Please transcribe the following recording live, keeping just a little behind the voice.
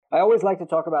I always like to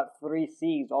talk about three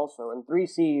C's also, and three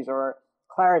C's are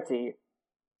clarity,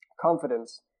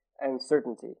 confidence, and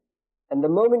certainty. And the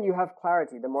moment you have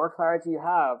clarity, the more clarity you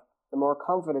have, the more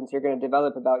confidence you're going to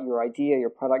develop about your idea, your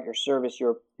product, your service,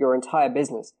 your entire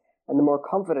business. And the more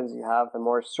confidence you have, the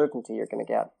more certainty you're going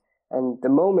to get. And the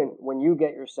moment when you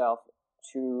get yourself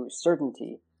to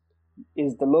certainty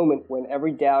is the moment when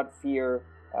every doubt, fear,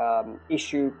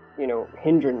 issue,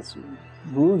 hindrance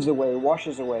moves away,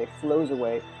 washes away, flows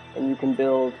away, and you can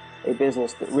build a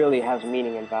business that really has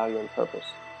meaning and value and purpose.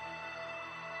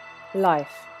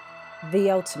 Life, the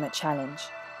ultimate challenge.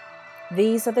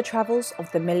 These are the travels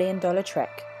of the $1 Million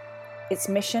Trek. Its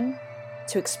mission?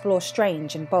 To explore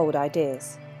strange and bold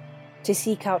ideas, to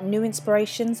seek out new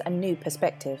inspirations and new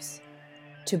perspectives,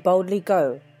 to boldly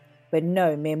go where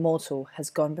no mere mortal has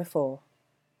gone before.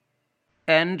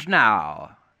 And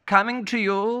now, coming to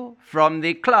you from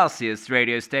the classiest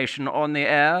radio station on the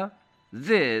air,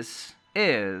 this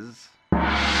is... Hey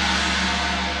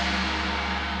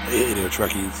there,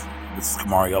 Trekkies. This is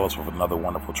Camari Ellis with another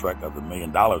wonderful trek of the $1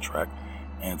 Million Trek.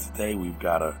 And today we've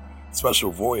got a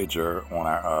special voyager on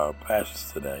our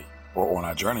passage today, or on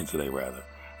our journey today, rather.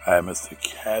 I have Mr.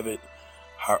 Kavit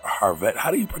Haria.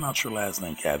 How do you pronounce your last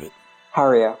name, Kavit?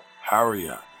 Haria.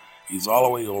 Haria. He's all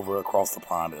the way over across the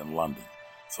pond in London.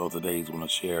 So today he's going to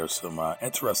share some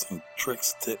interesting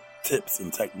tricks, tips,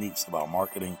 and techniques about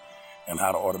marketing and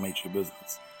how to automate your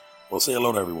business. Well, say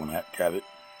hello to everyone, Kavit.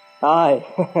 Hi.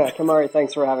 Camari,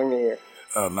 thanks for having me here.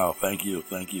 No, thank you.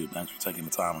 Thanks for taking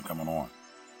the time and coming on.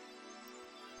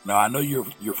 Now, I know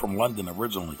you're from London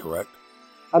originally, correct?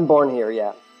 I'm born here,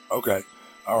 yeah. Okay.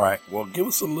 All right. Well, give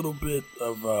us a little bit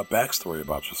of backstory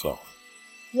about yourself.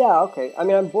 Yeah, okay. I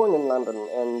mean, I'm born in London,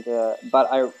 and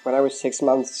but when I was 6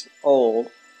 months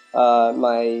old,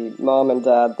 my mom and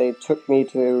dad, they took me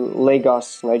to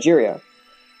Lagos, Nigeria.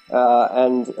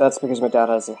 And that's because my dad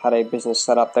had a business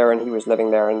set up there, and he was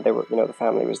living there, and they were, the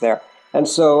family was there. And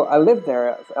so I lived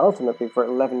there ultimately for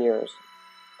 11 years.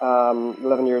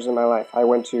 11 years of my life. I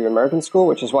went to American school,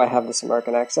 which is why I have this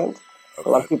American accent. Okay.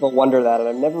 A lot of people wonder that, and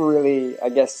I've never really, I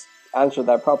guess, answered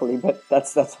that properly, but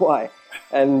that's why.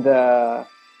 And I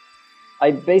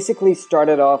basically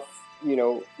started off,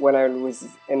 when I was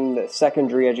in the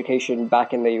secondary education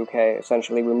back in the UK.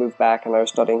 Essentially, we moved back, and I was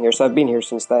studying here, so I've been here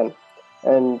since then.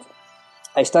 And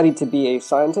I studied to be a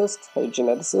scientist, a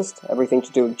geneticist, everything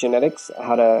to do with genetics,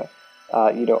 how to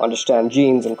understand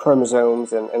genes and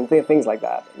chromosomes and things like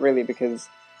that, really, because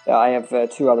I have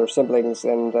two other siblings,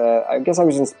 and I guess I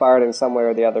was inspired in some way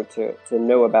or the other to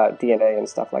know about DNA and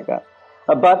stuff like that.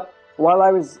 But while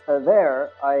I was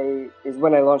there, is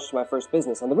when I launched my first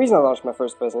business. And the reason I launched my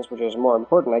first business, which is more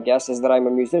important, I guess, is that I'm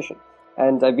a musician.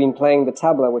 And I've been playing the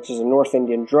tabla, which is a North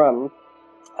Indian drum.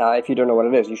 If you don't know what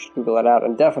it is, you should Google it out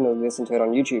and definitely listen to it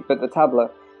on YouTube. But the tabla,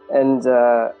 and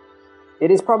it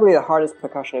is probably the hardest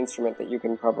percussion instrument that you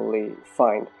can probably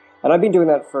find. And I've been doing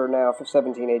that for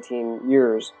 17, 18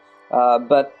 years.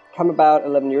 But come about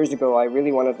 11 years ago, I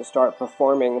really wanted to start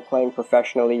performing, playing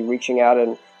professionally, reaching out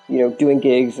and, doing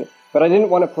gigs. But I didn't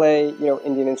want to play,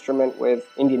 Indian instrument with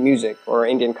Indian music or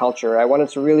Indian culture. I wanted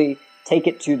to really take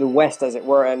it to the West, as it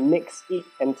were, and mix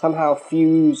and somehow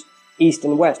fuse East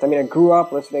and West. I mean, I grew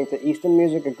up listening to Eastern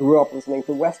music, I grew up listening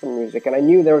to Western music, and I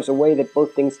knew there was a way that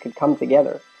both things could come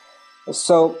together.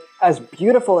 So, as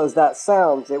beautiful as that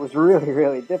sounds, it was really,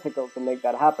 really difficult to make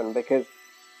that happen because,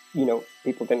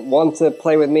 people didn't want to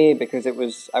play with me because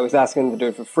I was asking them to do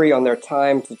it for free on their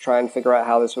time to try and figure out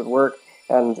how this would work.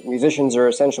 And musicians are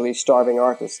essentially starving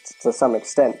artists to some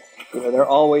extent. They're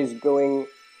always they're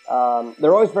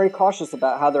always very cautious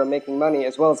about how they're making money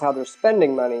as well as how they're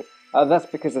spending money. That's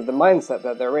because of the mindset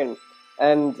that they're in.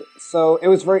 And so it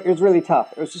was really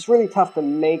tough. It was just really tough to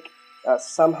make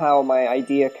somehow my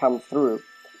idea come through.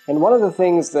 And one of the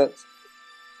things that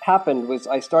happened was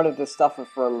I started to suffer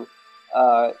from,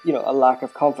 a lack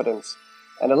of confidence.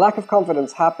 And a lack of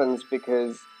confidence happens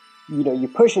because, you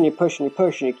push and you push and you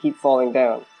push and you keep falling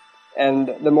down.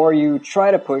 And the more you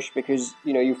try to push because,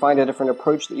 you find a different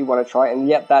approach that you want to try, and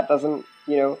yet that doesn't,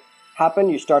 happen,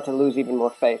 you start to lose even more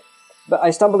faith. But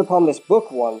I stumbled upon this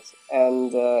book once,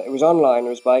 and it was online. It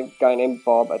was by a guy named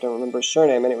Bob. I don't remember his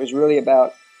surname, and it was really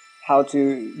about how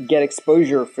to get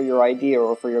exposure for your idea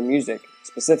or for your music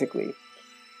specifically.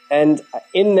 And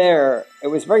in there, it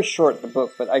was very short, the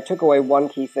book, but I took away one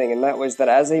key thing, and that was that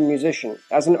as a musician,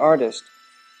 as an artist,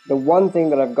 the one thing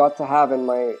that I've got to have in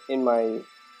my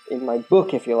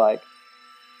book, if you like,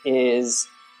 is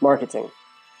marketing.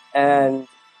 And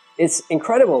it's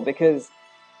incredible because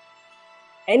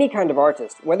any kind of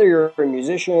artist, whether you're a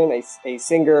musician, a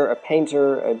singer, a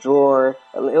painter, a drawer,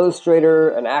 an illustrator,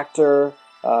 an actor,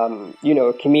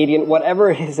 a comedian, whatever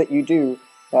it is that you do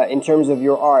in terms of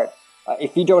your art.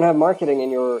 If you don't have marketing in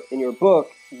your book,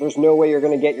 there's no way you're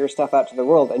going to get your stuff out to the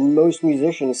world. And most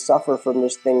musicians suffer from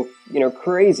this thing,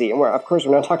 crazy. And of course,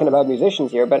 we're not talking about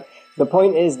musicians here, but the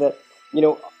point is that,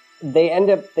 they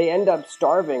end up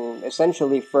starving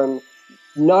essentially from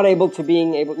not able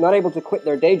to quit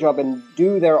their day job and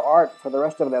do their art for the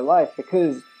rest of their life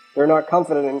because they're not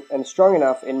confident and strong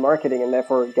enough in marketing and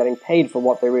therefore getting paid for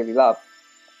what they really love.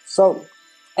 So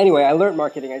anyway, I learned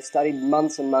marketing. I studied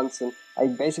months and months, and I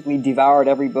basically devoured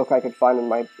every book I could find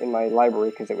in my library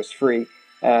because it was free.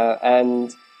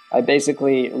 And I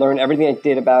basically learned everything I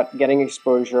did about getting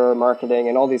exposure, marketing,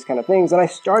 and all these kind of things. And I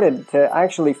started to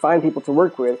actually find people to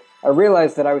work with. I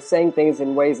realized that I was saying things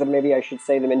in ways that maybe I should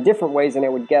say them in different ways, and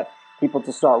it would get people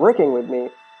to start working with me.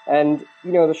 And,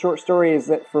 the short story is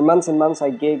that for months and months I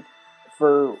gigged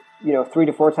for, 3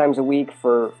 to 4 times a week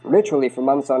for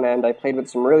months on end. I played with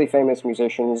some really famous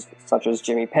musicians such as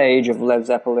Jimmy Page of Led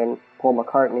Zeppelin, Paul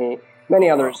McCartney, many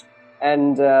others.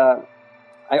 And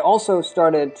I also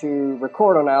started to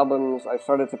record on albums. I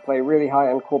started to play really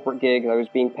high-end corporate gigs. I was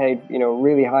being paid,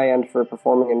 really high-end for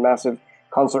performing in massive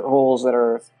concert halls that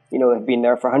are, have been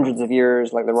there for hundreds of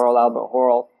years, like the Royal Albert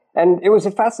Hall. And it was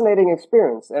a fascinating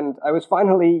experience. And I was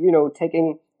finally,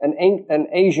 taking an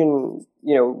Asian,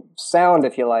 sound,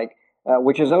 if you like,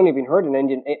 which has only been heard in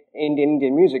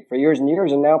Indian music for years and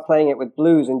years, and now playing it with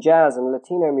blues and jazz and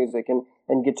Latino music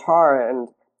and guitar and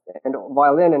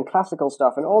violin and classical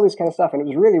stuff and all this kind of stuff. And it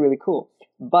was really, really cool.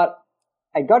 But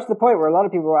I got to the point where a lot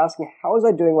of people were asking, how was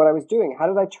I doing what I was doing? How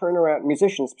did I turn around,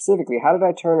 musicians specifically, how did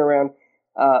I turn around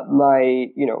my,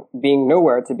 being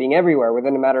nowhere to being everywhere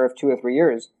within a matter of 2 or 3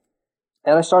 years?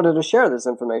 And I started to share this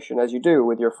information, as you do,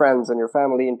 with your friends and your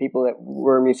family and people that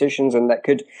were musicians and that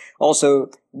could also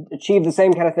achieve the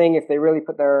same kind of thing if they really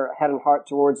put their head and heart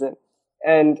towards it.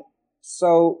 And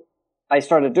so I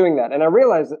started doing that. And I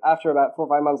realized that after about 4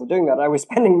 or 5 months of doing that, I was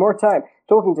spending more time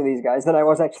talking to these guys than I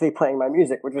was actually playing my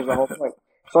music, which was the whole point.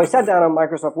 So I sat down on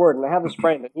Microsoft Word, and I have this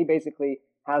friend, and he basically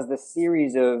has this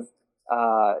series of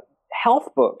health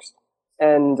books.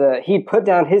 And he'd put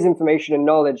down his information and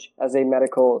knowledge as a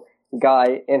medical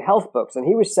guy in health books, and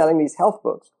he was selling these health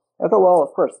books. I thought, well,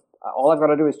 of course, all I've got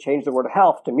to do is change the word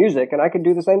health to music, and I could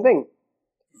do the same thing.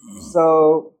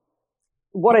 So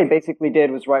what I basically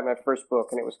did was write my first book,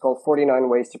 and it was called 49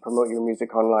 Ways to Promote Your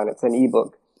Music Online. It's an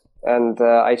ebook, and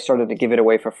I started to give it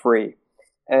away for free.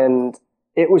 And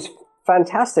it was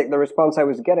fantastic, the response I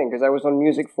was getting, because I was on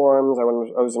music forums, I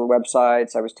was on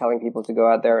websites, I was telling people to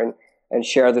go out there and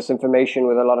share this information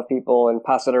with a lot of people and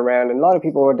pass it around, and a lot of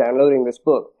people were downloading this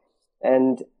book.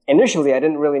 And initially, I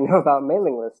didn't really know about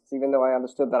mailing lists, even though I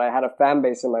understood that I had a fan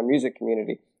base in my music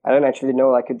community. I didn't actually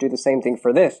know I could do the same thing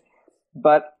for this.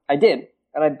 But I did.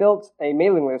 And I built a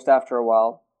mailing list after a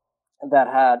while that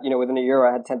had, within a year,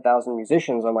 I had 10,000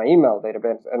 musicians on my email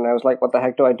database. And I was like, what the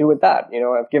heck do I do with that?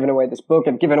 I've given away this book.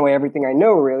 I've given away everything I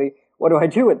know, really. What do I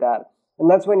do with that? And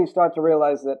that's when you start to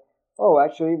realize that, oh,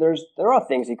 actually, there are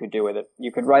things you could do with it.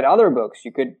 You could write other books.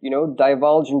 You could,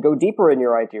 divulge and go deeper in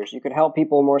your ideas. You could help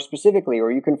people more specifically, or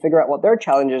you can figure out what their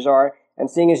challenges are. And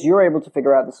seeing as you're able to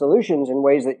figure out the solutions in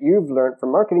ways that you've learned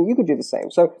from marketing, you could do the same.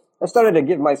 So I started to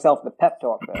give myself the pep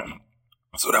talk there.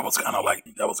 So that was kind of like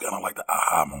the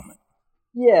aha moment.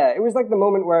 Yeah, it was like the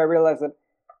moment where I realized that,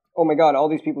 oh my God, all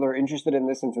these people are interested in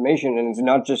this information, and it's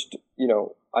not just,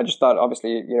 I just thought,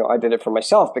 obviously, I did it for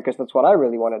myself because that's what I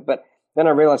really wanted. But then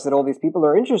I realized that all these people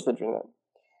are interested in it.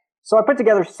 So I put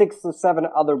together 6 or 7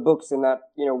 other books in that,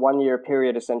 1 year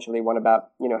period, essentially. One about,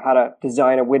 how to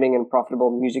design a winning and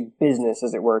profitable music business,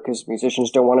 as it were, because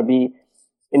musicians don't want to be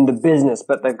in the business,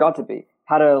 but they've got to be.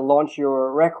 How to launch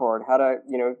your record, how to,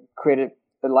 create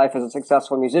a life as a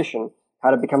successful musician,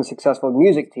 how to become a successful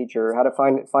music teacher, how to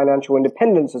find financial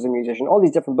independence as a musician, all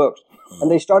these different books. And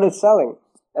they started selling.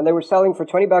 And they were selling for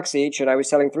 $20 each, and I was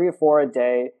selling 3 or 4 a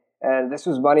day. And this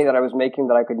was money that I was making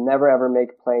that I could never, ever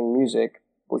make playing music,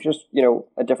 which is,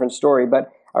 a different story.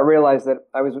 But I realized that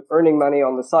I was earning money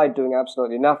on the side doing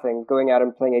absolutely nothing, going out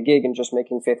and playing a gig and just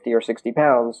making 50 or 60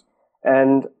 pounds.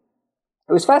 And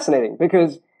it was fascinating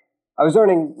because I was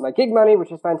earning my gig money,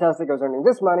 which is fantastic. I was earning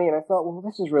this money, and I thought, well,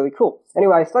 this is really cool.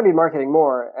 Anyway, I studied marketing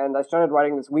more, and I started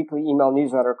writing this weekly email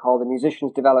newsletter called the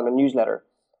Musicians Development Newsletter.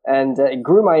 And it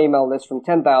grew my email list from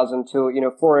 10,000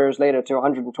 to, 4 years later to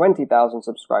 120,000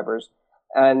 subscribers.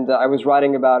 And I was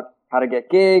writing about how to get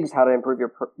gigs, how to improve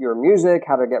your music,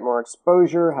 how to get more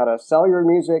exposure, how to sell your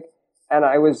music. And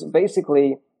I was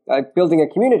basically building a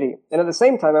community. And at the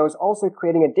same time, I was also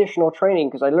creating additional training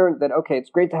because I learned that, okay,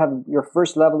 it's great to have your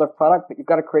first level of product, but you've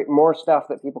got to create more stuff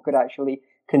that people could actually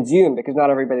consume, because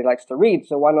not everybody likes to read,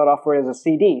 so why not offer it as a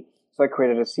CD? So I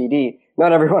created a CD.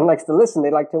 Not everyone likes to listen,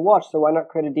 they like to watch, so why not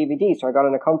create a DVD? So I got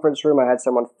in a conference room, I had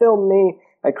someone film me,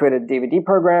 I created DVD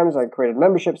programs, I created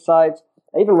membership sites,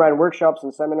 I even ran workshops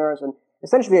and seminars, and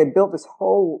essentially I built this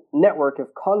whole network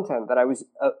of content that I was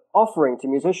offering to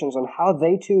musicians on how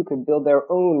they too could build their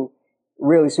own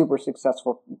really super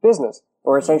successful business,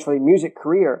 or essentially music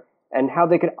career, and how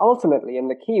they could ultimately, and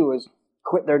the key was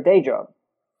quit their day job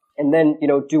and then,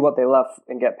 do what they love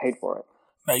and get paid for it.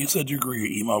 Now, you said you grew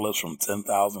your email list from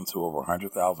 10,000 to over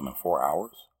 100,000 in 4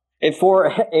 hours? In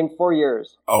 4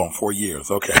 years. Oh, in 4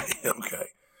 years. Okay. Okay.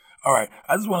 All right.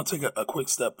 I just want to take a quick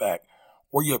step back.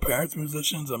 Were your parents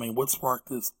musicians? I mean, what sparked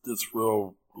this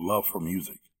real love for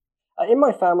music? In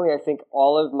my family, I think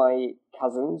all of my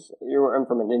cousins, I'm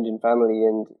from an Indian family,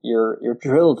 and you're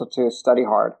drilled to study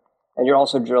hard. And you're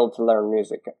also drilled to learn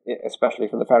music, especially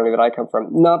for the family that I come from.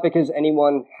 Not because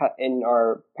anyone in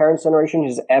our parents' generation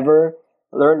has ever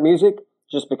learned music,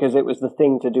 just because it was the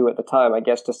thing to do at the time, I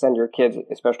guess, to send your kids,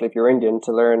 especially if you're Indian,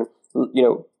 to learn,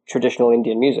 traditional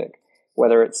Indian music.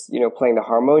 Whether it's, playing the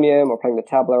harmonium or playing the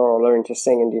tabla or learning to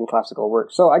sing Indian classical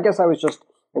work. So I guess I was just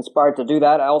inspired to do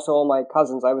that. All my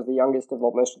cousins, I was the youngest of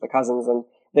most of the cousins, and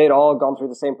they'd all gone through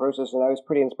the same process, and I was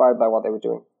pretty inspired by what they were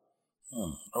doing.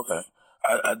 Okay.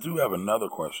 I do have another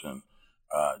question.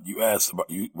 You asked about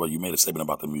you made a statement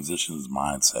about the musician's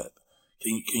mindset.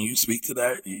 Can you speak to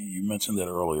that? You mentioned that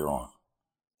earlier on.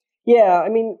 Yeah, I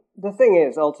mean, the thing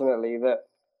is ultimately that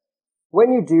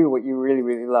when you do what you really,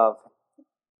 really love,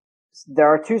 there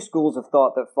are two schools of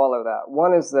thought that follow that.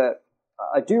 One is that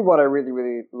I do what I really,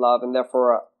 really love, and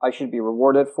therefore I should be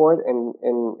rewarded for it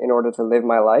in order to live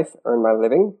my life, earn my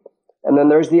living. And then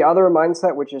there's the other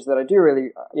mindset, which is that I do really,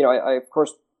 I of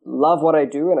course love what I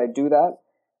do, and I do that,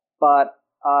 but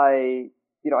I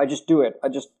just do it. I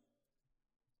just,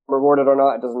 rewarded or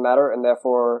not, it doesn't matter, and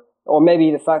therefore, or maybe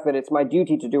the fact that it's my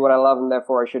duty to do what I love, and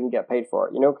therefore I shouldn't get paid for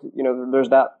it. There's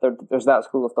that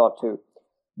school of thought too.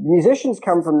 Musicians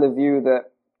come from the view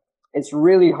that it's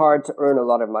really hard to earn a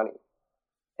lot of money,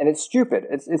 and it's stupid.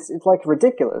 It's like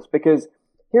ridiculous, because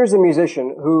here's a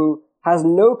musician who has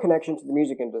no connection to the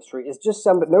music industry. It's just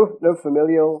no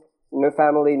familial, no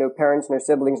family, no parents, no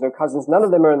siblings, no cousins. None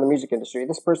of them are in the music industry.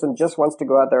 This person just wants to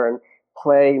go out there and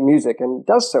play music, and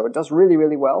does so. It does really,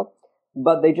 really well.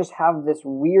 But they just have this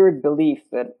weird belief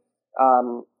that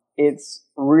it's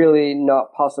really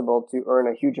not possible to earn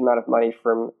a huge amount of money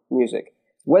from music.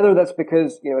 Whether that's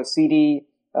because, a CD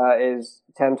is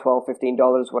 $10, $12,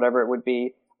 $15, whatever it would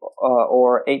be,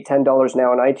 or $8, $10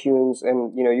 now on iTunes,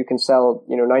 and, you can sell,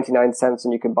 99 cents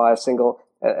and you can buy a single,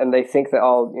 and they think that,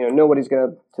 nobody's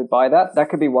going to buy that. That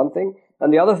could be one thing.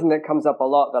 And the other thing that comes up a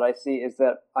lot that I see is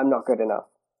that I'm not good enough.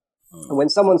 When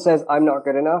someone says I'm not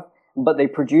good enough, but they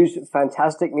produce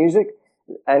fantastic music,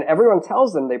 and everyone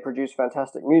tells them they produce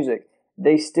fantastic music,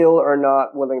 they still are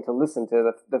not willing to listen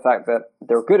to the fact that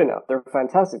they're good enough. They're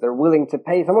fantastic. They're willing to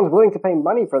pay. Someone's willing to pay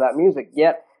money for that music,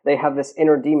 yet they have this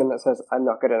inner demon that says, I'm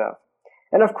not good enough.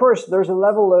 And of course, there's a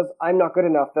level of I'm not good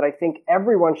enough that I think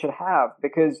everyone should have,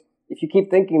 because if you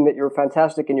keep thinking that you're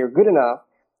fantastic and you're good enough,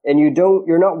 and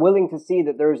you're not willing to see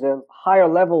that there's a higher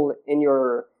level in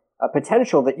your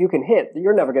potential that you can hit,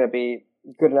 you're never going to be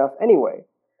good enough anyway.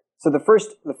 So the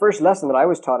first lesson that I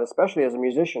was taught, especially as a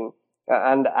musician,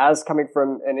 and as coming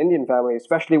from an Indian family,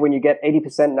 especially when you get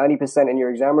 80%, 90% in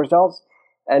your exam results,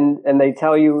 and they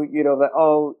tell you, that,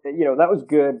 that was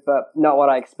good, but not what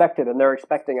I expected, and they're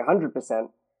expecting 100%,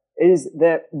 is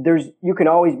that you can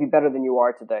always be better than you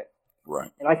are today.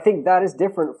 Right. And I think that is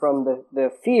different from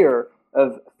the fear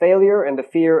of failure and the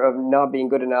fear of not being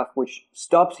good enough, which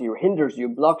stops you, hinders you,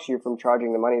 blocks you from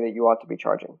charging the money that you ought to be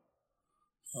charging.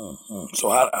 Mm-hmm. So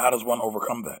how does one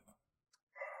overcome that?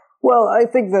 Well, I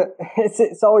think that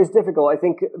it's always difficult. I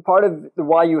think part of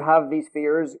why you have these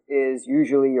fears is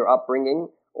usually your upbringing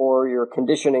or your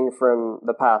conditioning from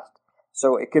the past.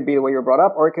 So it could be the way you're brought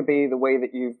up, or it could be the way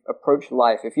that you've approached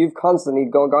life. If you've constantly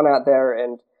gone out there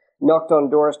and knocked on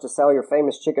doors to sell your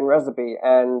famous chicken recipe,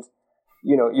 and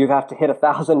you have to hit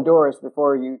 1,000 doors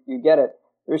before you get it,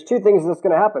 there's two things that's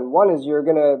going to happen. One is you're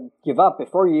going to give up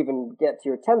before you even get to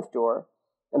your 10th door.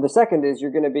 And the second is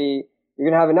you're going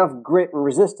to have enough grit and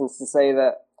resistance to say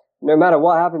that no matter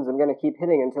what happens, I'm going to keep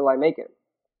hitting until I make it.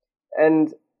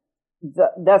 And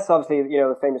that's obviously,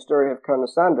 the famous story of Colonel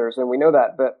Sanders, and we know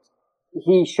that, but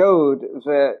he showed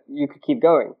that you could keep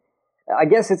going. I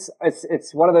guess it's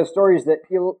one of those stories that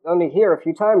you'll only hear a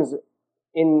few times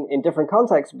in different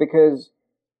contexts, because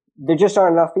there just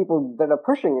aren't enough people that are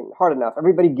pushing hard enough.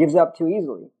 Everybody gives up too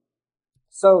easily.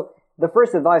 So the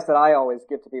first advice that I always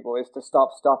give to people is to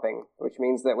stop stopping, which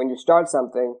means that when you start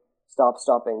something, stop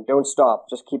stopping. Don't stop.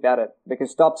 Just keep at it.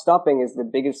 Because stop stopping is the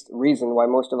biggest reason why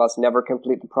most of us never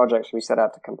complete the projects we set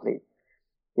out to complete.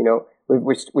 You know,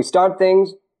 we start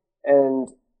things and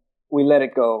we let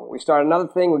it go. We start another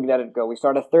thing, we let it go. We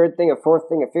start a third thing, a fourth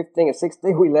thing, a fifth thing, a sixth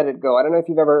thing, we let it go. I don't know if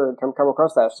you've ever come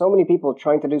across that. So many people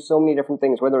trying to do so many different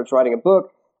things, whether it's writing a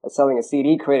book, selling a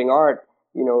CD, creating art,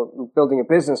 you know, building a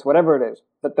business, whatever it is.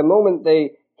 But the moment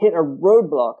they hit a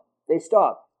roadblock, they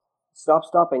stop. Stop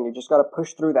stopping. You just got to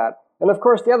push through that. And of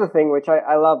course, the other thing, which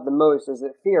I love the most, is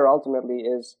that fear ultimately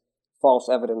is false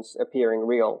evidence appearing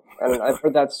real. And I've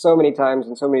heard that so many times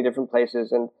in so many different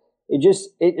places. And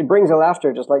it brings a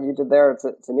laughter, just like you did there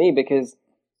to me, because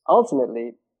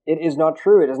ultimately it is not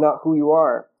true. It is not who you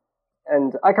are.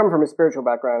 And I come from a spiritual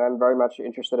background. I'm very much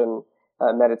interested in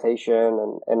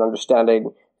meditation and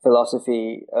understanding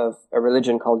philosophy of a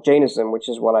religion called Jainism, which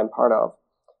is what I'm part of.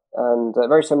 And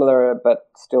very similar, but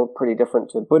still pretty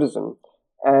different to Buddhism.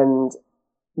 And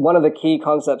one of the key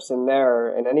concepts in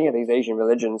there, in any of these Asian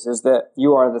religions, is that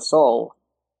you are the soul,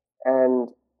 and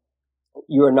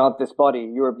you are not this body.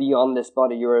 You are beyond this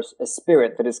body. You are a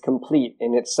spirit that is complete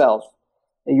in itself.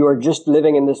 You are just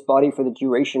living in this body for the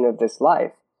duration of this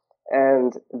life.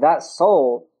 And that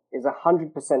soul is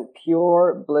 100%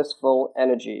 pure, blissful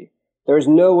energy. There is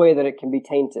no way that it can be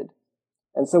tainted.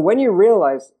 And so when you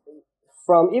realize,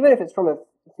 even if it's from a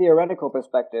theoretical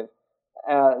perspective,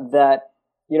 that,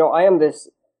 you know, I am this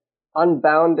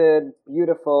unbounded,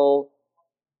 beautiful,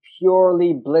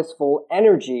 purely blissful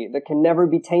energy that can never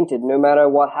be tainted no matter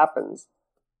what happens.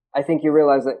 I think you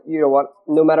realize that, you know what,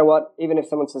 no matter what, even if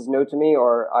someone says no to me,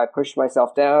 or I push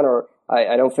myself down, or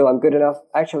I don't feel I'm good enough,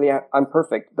 actually I'm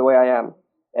perfect the way I am.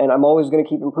 And I'm always going to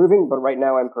keep improving, but right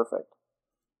now I'm perfect.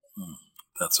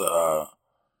 That's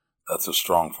a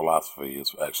strong philosophy.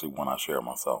 It's actually one I share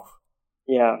myself.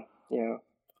 Yeah.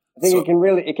 I think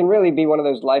it can really be one of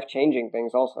those life-changing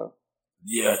things also.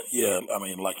 Yeah. I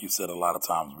mean, like you said, a lot of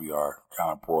times we are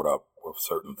kind of brought up with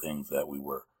certain things that we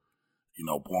were, you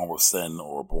know, born with sin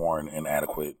or born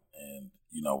inadequate. And,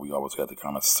 you know, we always have to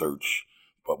kind of search,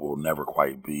 but we'll never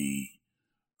quite be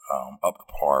up to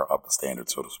par, up to standard,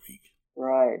 so to speak.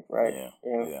 Right.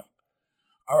 Yeah.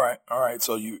 All right.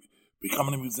 So you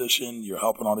becoming a musician, you're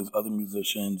helping all these other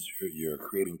musicians, you're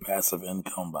creating passive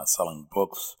income by selling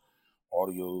books,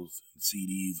 audios, and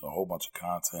CDs, a whole bunch of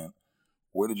content.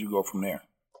 Where did you go from there?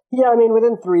 Yeah, I mean,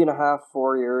 within 3.5,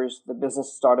 4 years, the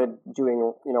business started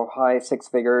doing, you know, high six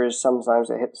figures. Sometimes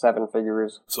it hit seven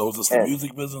figures. So is this the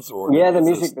music business, or yeah, the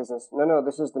music business? No,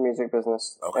 this is the music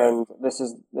business. Okay. And this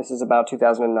is about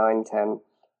 2009, 10,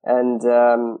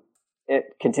 and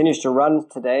it continues to run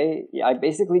today. I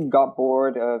basically got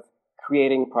bored of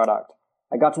creating product.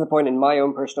 I got to the point in my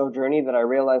own personal journey that I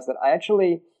realized that I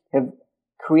actually have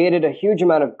created a huge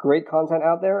amount of great content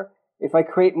out there. If I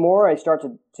create more, I start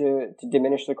to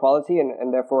diminish the quality,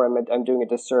 and therefore I'm doing a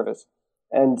disservice.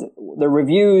 And the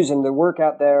reviews and the work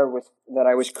out there that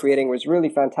I was creating was really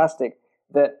fantastic,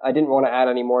 that I didn't want to add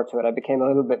any more to it. I became a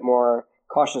little bit more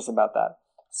cautious about that.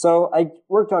 So I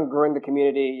worked on growing the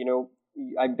community. You know,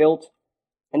 I built,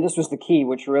 and this was the key,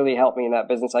 which really helped me in that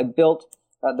business. I built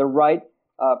the right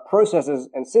processes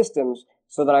and systems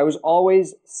so that I was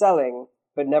always selling,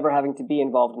 but never having to be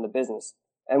involved in the business.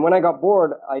 And when I got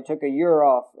bored, I took a year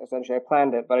off. Essentially, I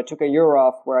planned it, but I took a year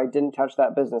off where I didn't touch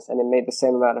that business, and it made the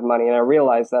same amount of money. And I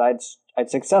realized that I'd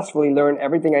successfully learned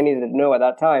everything I needed to know at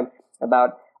that time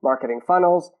about marketing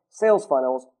funnels, sales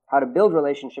funnels, how to build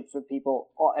relationships with people,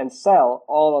 and sell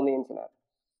all on the internet.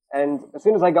 And as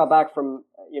soon as I got back from,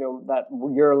 you know, that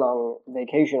year-long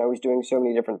vacation, I was doing so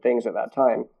many different things at that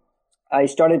time. I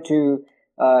started to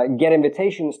get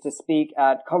invitations to speak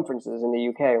at conferences in the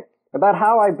UK about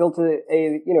how I built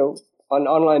an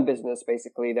online business,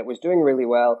 basically, that was doing really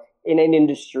well in an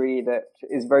industry that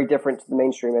is very different to the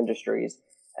mainstream industries,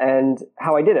 and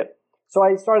how I did it. So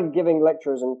I started giving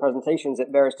lectures and presentations at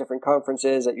various different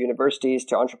conferences, at universities,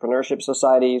 to entrepreneurship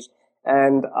societies,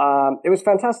 and it was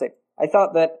fantastic. I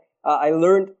thought that I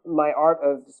learned my art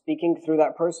of speaking through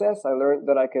that process. I learned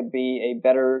that I could be a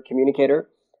better communicator.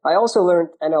 I also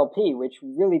learned NLP, which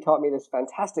really taught me this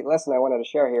fantastic lesson I wanted to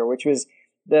share here, which was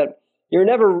that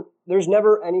there's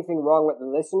never anything wrong with the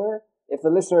listener. If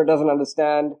the listener doesn't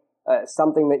understand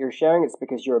something that you're sharing, it's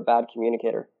because you're a bad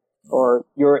communicator or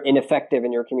you're ineffective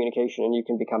in your communication, and you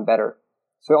can become better.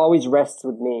 So it always rests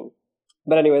with me.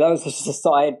 But anyway, that was just a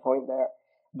side point there.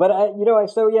 But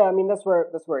that's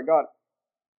where it got.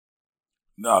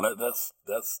 No, that's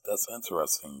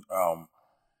interesting.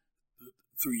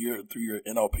 Through your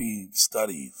NLP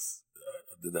studies,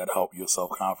 did that help your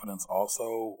self-confidence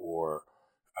also? Or,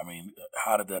 I mean,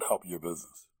 how did that help your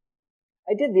business?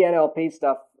 I did the NLP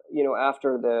stuff,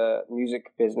 after the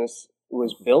music business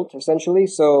was built, essentially.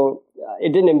 So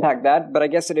it didn't impact that, but I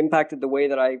guess it impacted the way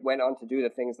that I went on to do the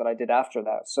things that I did after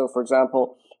that. So, for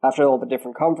example, after all the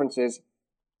different conferences,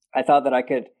 I thought that I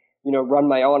could, run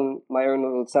my own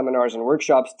little seminars and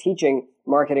workshops teaching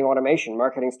marketing automation,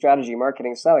 marketing strategy,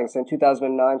 marketing selling. So in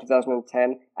 2009,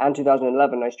 2010, and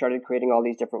 2011, I started creating all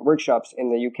these different workshops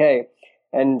in the UK.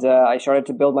 And I started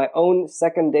to build my own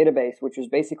second database, which was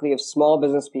basically of small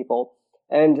business people.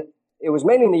 And it was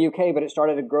mainly in the UK, but it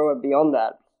started to grow beyond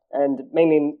that, and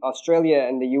mainly in Australia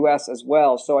and the US as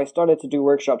well. So I started to do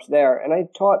workshops there, and I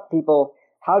taught people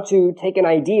how to take an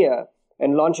idea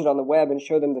and launch it on the web and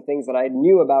show them the things that I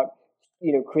knew about,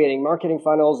 creating marketing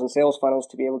funnels and sales funnels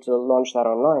to be able to launch that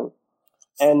online.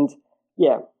 And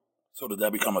yeah. So did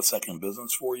that become a second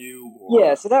business for you? Or?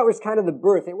 Yeah, so that was kind of the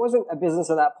birth. It wasn't a business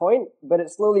at that point, but it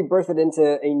slowly birthed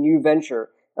into a new venture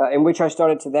in which I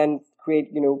started to then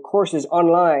create, courses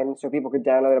online so people could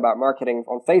download about marketing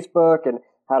on Facebook and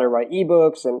how to write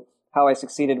ebooks and how I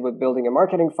succeeded with building a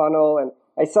marketing funnel. And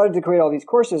I started to create all these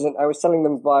courses, and I was selling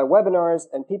them via webinars,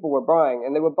 and people were buying,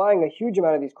 and they were buying a huge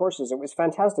amount of these courses. It was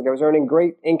fantastic. I was earning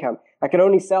great income. I could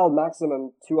only sell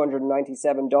maximum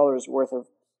 $297 worth of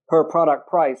per product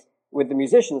price with the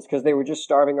musicians because they were just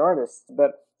starving artists.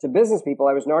 But to business people,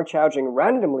 I was now charging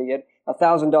randomly at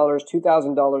 $1,000,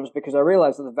 $2,000 because I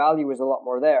realized that the value was a lot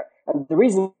more there. And the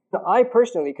reason I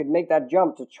personally could make that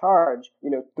jump to charge,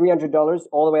 $300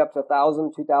 all the way up to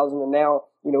 $1,000, $2,000, and now,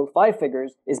 5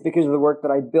 figures is because of the work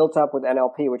that I built up with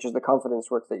NLP, which is the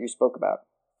confidence work that you spoke about.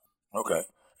 Okay.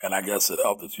 And I guess it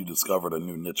helped that you discovered a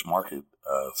new niche market,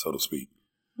 so to speak.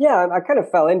 Yeah, I kind of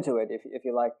fell into it, if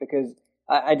you like, because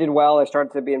I did well. I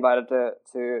started to be invited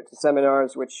to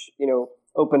seminars, which,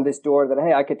 opened this door that,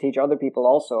 hey, I could teach other people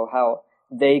also how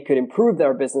they could improve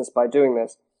their business by doing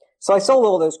this. So I sold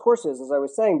all those courses, as I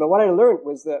was saying, but what I learned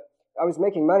was that I was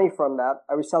making money from that.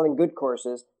 I was selling good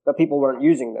courses, but people weren't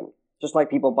using them, just like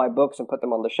people buy books and put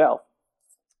them on the shelf.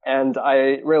 And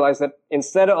I realized that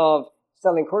instead of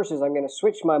selling courses, I'm going to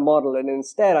switch my model, and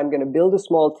instead I'm going to build a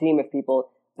small team of people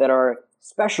that are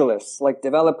specialists, like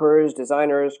developers,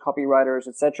 designers, copywriters,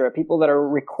 etc., people that are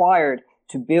required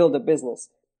to build a business.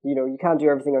 You can't do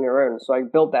everything on your own. So I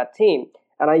built that team,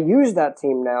 and I use that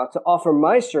team now to offer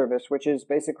my service, which is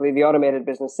basically the automated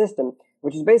business system,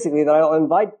 which is basically that I'll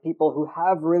invite people who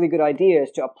have really good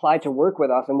ideas to apply to work with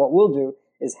us. And what we'll do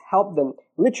is help them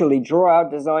literally draw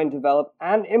out, design, develop,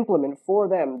 and implement for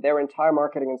them their entire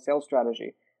marketing and sales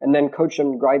strategy, and then coach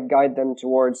them, guide them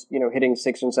towards, hitting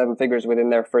 6 and 7 figures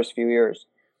within their first few years.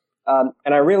 And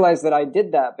I realized that I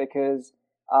did that because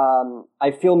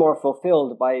I feel more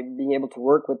fulfilled by being able to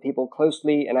work with people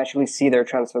closely and actually see their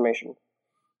transformation.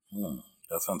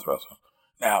 That's interesting.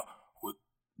 Now,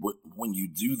 when you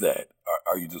do that,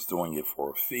 are you just doing it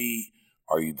for a fee?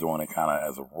 Are you doing it kind of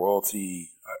as a royalty?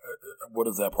 What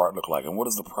does that part look like? And what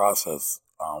is the process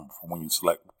for when you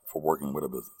select for working with a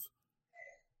business?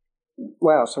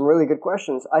 Wow, some really good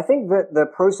questions. I think that the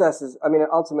process is,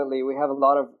 ultimately we have a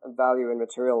lot of value and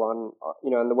material on,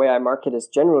 and the way I market is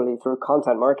generally through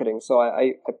content marketing. So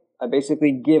I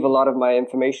basically give a lot of my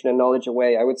information and knowledge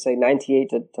away. I would say 98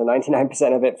 to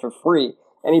 99% of it for free.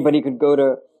 Anybody could go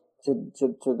to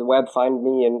the web, find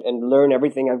me, and learn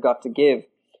everything I've got to give.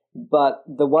 But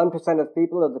the 1% of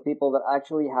people are the people that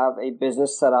actually have a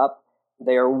business set up.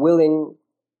 They are willing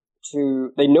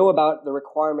they know about the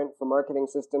requirement for marketing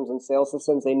systems and sales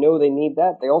systems. They know they need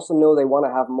that. They also know they want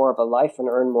to have more of a life and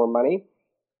earn more money.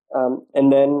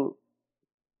 And then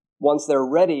once they're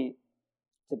ready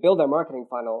to build their marketing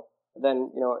funnel,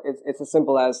 then, it's as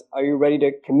simple as, are you ready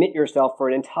to commit yourself for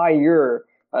an entire year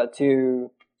to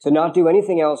not do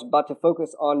anything else but to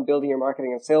focus on building your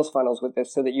marketing and sales funnels with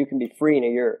this so that you can be free in a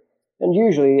year? And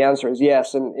usually the answer is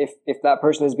yes. And if that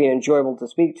person has been enjoyable to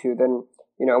speak to, then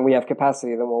and we have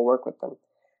capacity, then we'll work with them.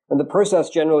 And the process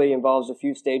generally involves a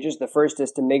few stages. The first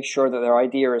is to make sure that their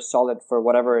idea is solid for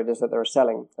whatever it is that they're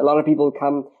selling. A lot of people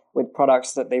come with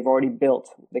products that they've already built.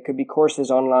 They could be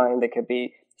courses online. They could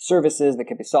be services. They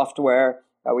could be software.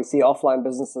 We see offline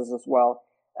businesses as well.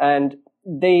 And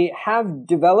they have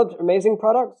developed amazing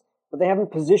products, but they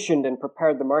haven't positioned and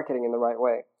prepared the marketing in the right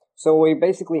way. So we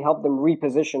basically help them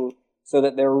reposition so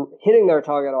that they're hitting their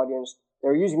target audience.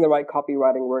 They're using the right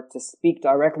copywriting work to speak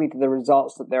directly to the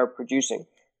results that they're producing.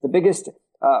 The biggest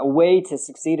way to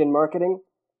succeed in marketing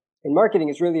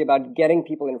is really about getting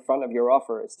people in front of your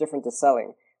offer. It's different to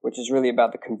selling, which is really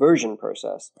about the conversion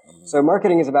process. So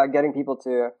marketing is about getting people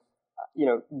to,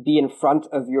 be in front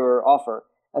of your offer.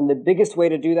 And the biggest way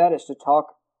to do that is to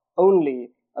talk only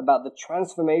about the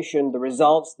transformation, the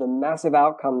results, the massive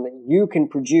outcome that you can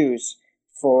produce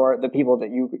for the people that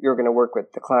you're going to work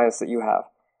with, the clients that you have.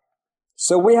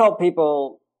 So we help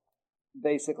people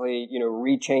basically,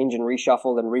 rechange and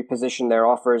reshuffle and reposition their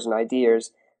offers and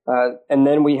ideas. And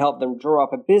then we help them draw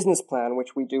up a business plan,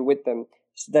 which we do with them,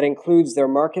 that includes their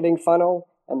marketing funnel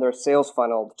and their sales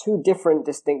funnel, two different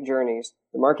distinct journeys.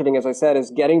 The marketing, as I said,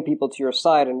 is getting people to your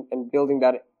site and building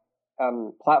that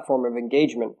platform of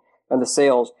engagement. And the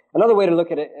sales, another way to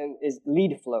look at it is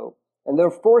lead flow. And there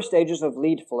are 4 stages of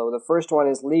lead flow. The first one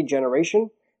is lead generation.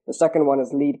 The second one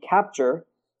is lead capture.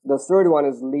 The third one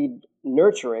is lead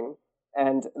nurturing.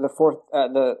 And the fourth,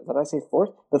 did I say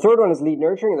fourth? The third one is lead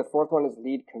nurturing, and the fourth one is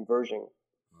lead conversion.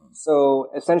 So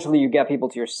essentially, you get people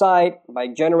to your site by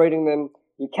generating them.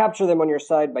 You capture them on your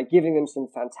site by giving them some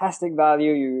fantastic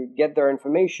value. You get their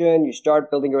information. You start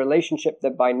building a relationship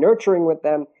that by nurturing with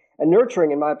them. And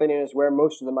nurturing, in my opinion, is where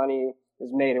most of the money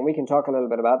is made. And we can talk a little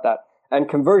bit about that. And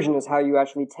conversion is how you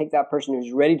actually take that person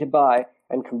who's ready to buy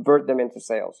and convert them into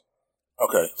sales.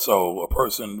 Okay, so a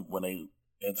person, when they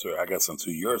enter, I guess,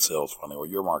 into your sales funnel or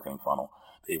your marketing funnel,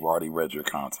 they've already read your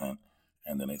content,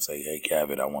 and then they say, hey,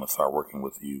 Kavit, I want to start working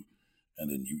with you,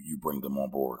 and then you bring them on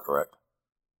board, correct?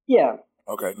 Yeah.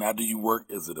 Okay, now do you work,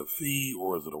 is it a fee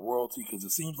or is it a royalty? Because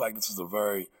it seems like this is a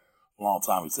very long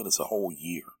time. You said it's a whole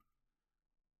year.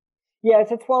 Yeah,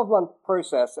 it's a 12-month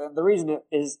process. The reason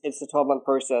is it's a 12-month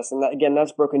process, and again,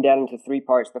 that's broken down into 3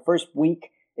 parts. The first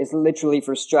week is literally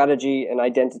for strategy and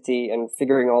identity and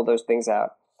figuring all those things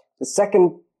out. The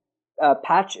second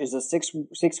patch is a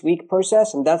six-week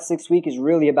process, and that 6 week is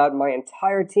really about my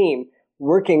entire team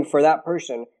working for that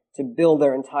person to build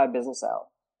their entire business out.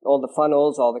 All the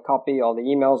funnels, all the copy, all the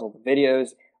emails, all the videos,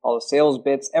 all the sales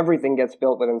bits, everything gets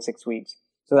built within 6 weeks.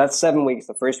 So that's 7 weeks,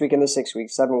 the first week and the 6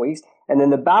 weeks, 7 weeks. And then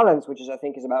the balance, which is I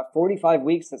think is about 45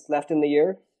 weeks that's left in the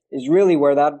year, is really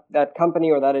where that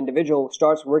company or that individual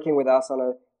starts working with us on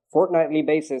a fortnightly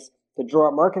basis to draw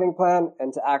a marketing plan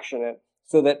and to action it.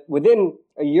 So that within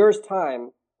a year's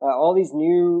time, all these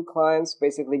new clients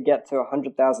basically get to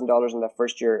 $100,000 in their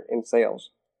first year in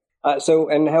sales.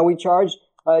 And how we charge?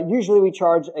 Usually we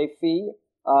charge a fee,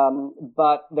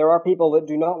 but there are people that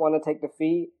do not want to take the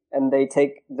fee, and they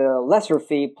take the lesser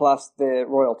fee plus the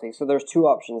royalty. So there's 2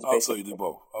 options. Oh, basically. so you do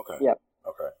both. Okay. Yeah.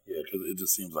 Okay. Yeah, because it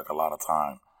just seems like a lot of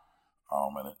time.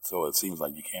 So it seems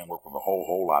like you can't work with a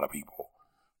whole lot of people.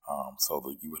 So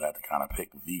that you would have to kind of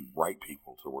pick the right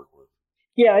people to work with.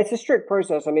 Yeah, it's a strict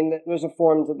process. I mean, there's a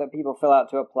form that people fill out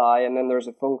to apply, and then there's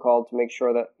a phone call to make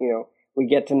sure that, we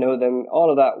get to know them. All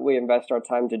of that we invest our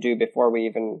time to do before we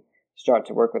even start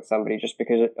to work with somebody, just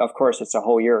because, of course, it's a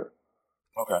whole year.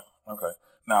 Okay.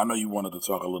 Now, I know you wanted to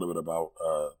talk a little bit about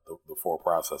the 4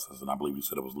 processes, and I believe you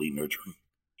said it was lead nurturing.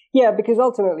 Yeah, because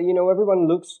ultimately, everyone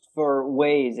looks for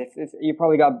ways. If you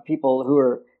probably got people who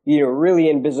are, really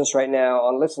in business right now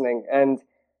on listening, and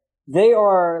they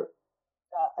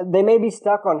may be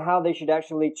stuck on how they should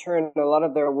actually turn a lot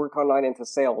of their work online into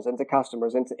sales, into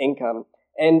customers, into income.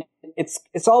 And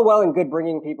it's all well and good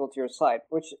bringing people to your site,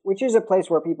 which is a place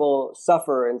where people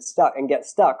suffer and get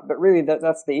stuck. But really,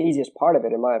 that's the easiest part of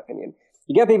it, in my opinion.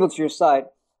 You get people to your site,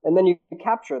 and then you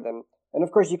capture them. And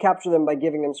of course, you capture them by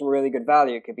giving them some really good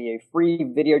value. It could be a free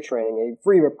video training, a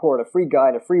free report, a free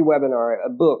guide, a free webinar, a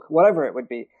book, whatever it would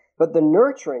be. But the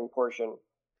nurturing portion,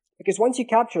 because once you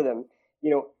capture them,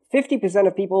 50%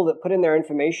 of people that put in their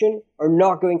information are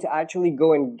not going to actually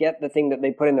go and get the thing that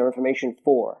they put in their information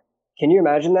for. Can you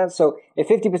imagine that? So if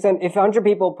 100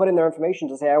 people put in their information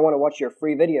to say, I want to watch your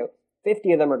free video,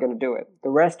 50 of them are going to do it. The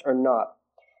rest are not.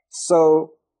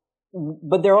 So,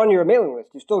 but they're on your mailing list.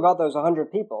 You still got those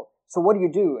 100 people. So what do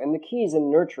you do? And the key is in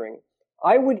nurturing.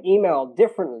 I would email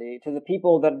differently to the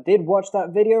people that did watch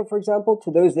that video, for example,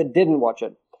 to those that didn't watch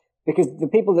it. Because the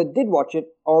people that did watch it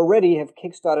already have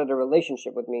kickstarted a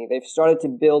relationship with me. They've started to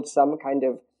build some kind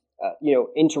of,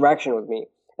 interaction with me.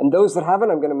 And those that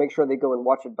haven't, I'm going to make sure they go and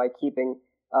watch it by keeping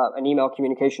an email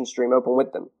communication stream open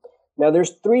with them. Now,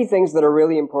 there's 3 things that are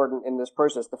really important in this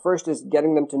process. The first is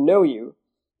getting them to know you,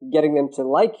 getting them to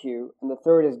like you, and the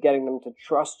third is getting them to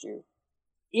trust you.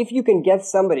 If you can get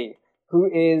somebody who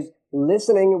is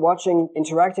listening, watching,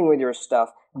 interacting with your stuff,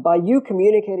 by you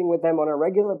communicating with them on a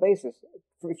regular basis,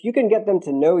 if you can get them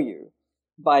to know you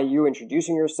by you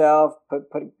introducing yourself,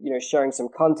 sharing some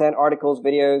content, articles,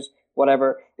 videos,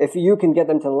 whatever, if you can get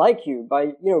them to like you by,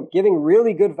 giving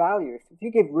really good value, if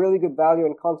you give really good value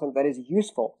and content that is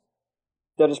useful,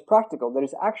 that is practical, that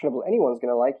is actionable, anyone's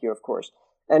going to like you, of course.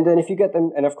 And then if you get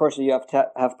them, and of course you have to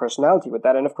have personality with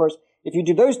that. And of course, if you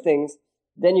do those things,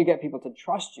 then you get people to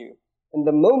trust you. And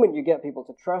the moment you get people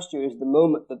to trust you is the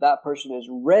moment that that person is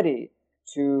ready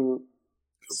to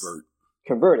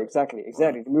convert. Exactly.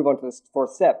 Right. To move on to this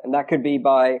fourth step. And that could be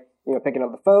by, picking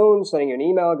up the phone, sending you an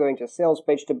email, going to a sales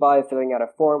page to buy, filling out a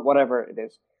form, whatever it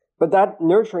is. But that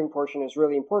nurturing portion is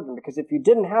really important, because if you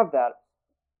didn't have that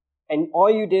and all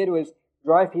you did was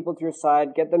drive people to your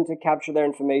side, get them to capture their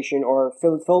information, or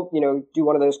do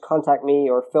one of those contact me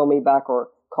or fill me back or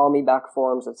call me back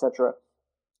forms, etc.,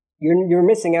 you're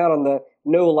missing out on the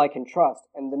know, like, and trust.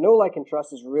 And the know, like, and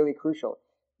trust is really crucial.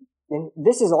 And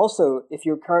this is also if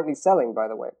you're currently selling, by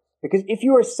the way, because if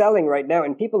you are selling right now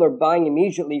and people are buying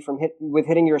immediately with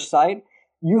hitting your site,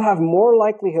 you have more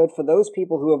likelihood for those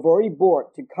people who have already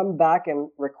bought to come back and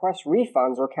request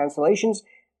refunds or cancellations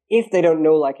if they don't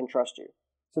know, like, and trust you.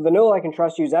 So the know, like, and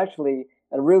trust you is actually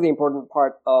a really important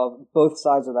part of both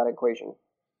sides of that equation.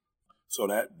 So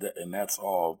that's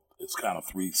all. It's kind of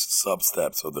 3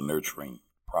 sub-steps of the nurturing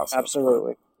process. Absolutely.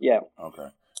 Right? Yeah. Okay.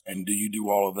 And do you do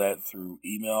all of that through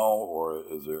email, or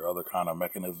is there other kind of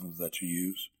mechanisms that you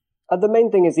use? The main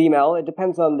thing is email. It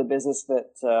depends on the business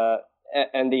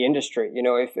and the industry.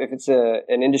 If it's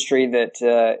an industry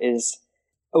that is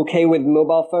okay with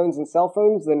mobile phones and cell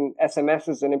phones, then SMS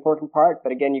is an important part.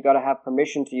 But again, you got to have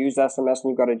permission to use SMS,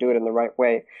 and you got to do it in the right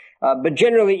way. But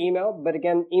generally email. But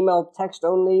again, email text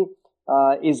only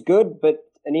is good, but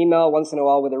an email once in a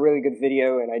while with a really good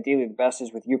video, and ideally the best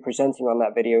is with you presenting on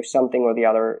that video something or the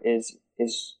other,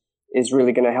 is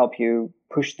really going to help you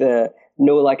push the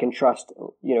know, like, and trust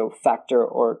factor,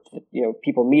 or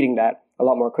people meeting that a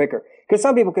lot more quicker. Because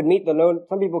some people could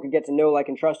some people could get to know, like,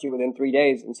 and trust you within 3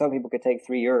 days, and some people could take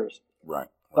 3 years. Right.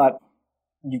 But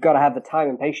you've got to have the time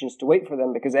and patience to wait for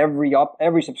them, because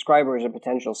every subscriber is a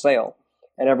potential sale,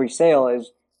 and every sale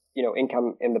is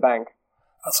income in the bank.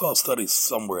 I saw a study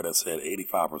somewhere that said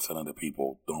 85% of the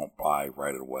people don't buy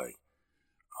right away.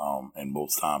 And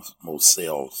most times, most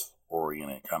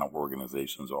sales-oriented kind of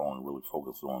organizations are only really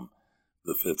focused on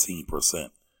the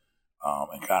 15%.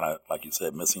 And kind of, like you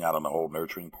said, missing out on the whole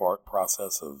nurturing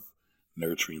process of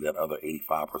nurturing that other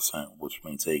 85%, which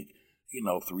may take,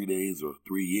 3 days or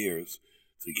 3 years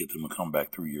to get them to come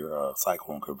back through your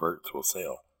cycle and convert to a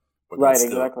sale. But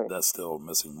Exactly. That's still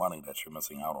missing money that you're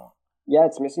missing out on. Yeah,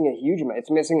 it's missing a huge amount. It's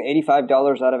missing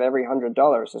 $85 out of every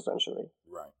 $100, essentially.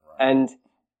 Right.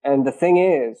 And the thing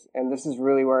is, and this is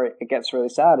really where it gets really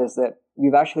sad, is that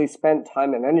you've actually spent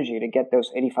time and energy to get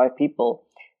those 85 people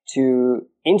into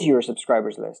your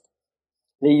subscribers list.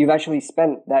 That you've actually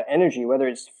spent that energy, whether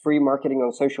it's free marketing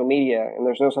on social media, and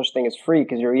there's no such thing as free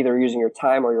because you're either using your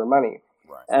time or your money.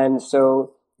 Right. And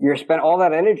so you spent all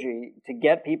that energy to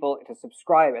get people to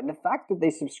subscribe. And the fact that they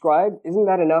subscribe, isn't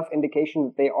that enough indication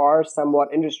that they are somewhat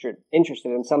interested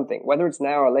in something? Whether it's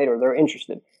now or later, they're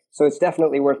interested. So it's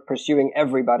definitely worth pursuing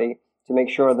everybody to make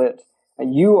sure that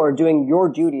you are doing your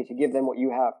duty to give them what you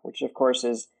have, which of course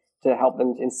is to help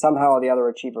them in somehow or the other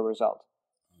achieve a result.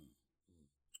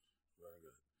 Very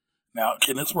good. Now,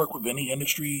 can this work with any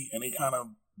industry, any kind of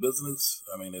business?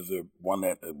 I mean, is there one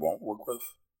that it won't work with?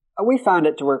 We found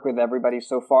it to work with everybody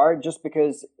so far, just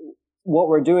because what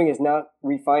we're doing is not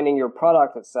refining your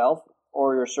product itself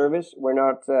or your service. We're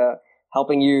not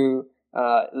helping you.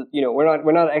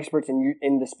 We're not experts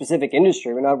in the specific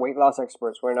industry. We're not weight loss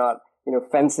experts. We're not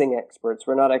fencing experts.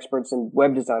 We're not experts in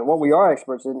web design. What we are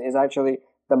experts in is actually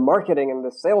the marketing and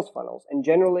the sales funnels. And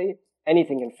generally,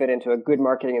 anything can fit into a good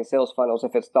marketing and sales funnels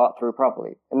if it's thought through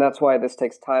properly. And that's why this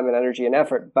takes time and energy and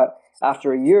effort. But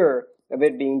after a year of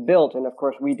it being built, and of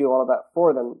course we do all of that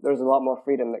for them, there's a lot more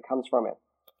freedom that comes from it.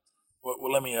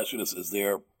 Well, let me ask you this. Is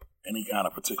there any kind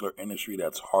of particular industry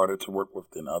that's harder to work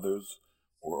with than others,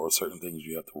 or certain things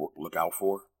you have to look out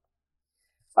for?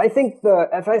 I think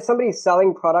if somebody's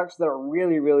selling products that are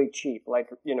really, really cheap, like,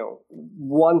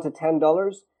 $1 to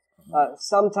 $10,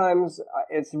 sometimes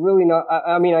it's really not,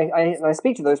 I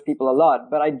speak to those people a lot,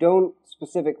 but I don't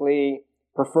specifically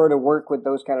prefer to work with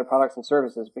those kind of products and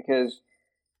services, because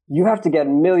you have to get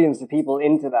millions of people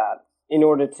into that in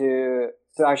order to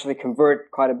actually convert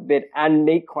quite a bit and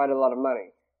make quite a lot of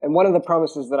money. And one of the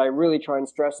promises that I really try and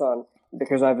stress on,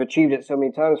 because I've achieved it so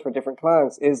many times for different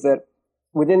clients, is that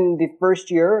within the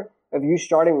first year of you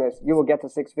starting this, you will get to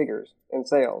 6 figures in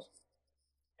sales.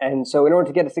 And so in order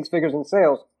to get to 6 figures in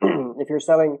sales, if you're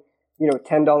selling,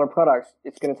 $10 products,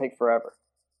 it's going to take forever.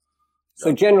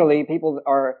 So generally,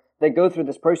 they go through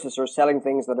this process of selling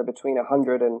things that are between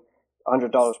 $100 and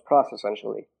 $100 plus,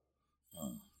 essentially.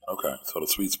 Okay, so the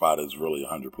sweet spot is really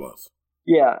 100 plus.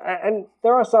 Yeah, and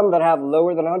there are some that have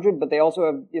lower than 100, but they also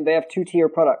have 2-tier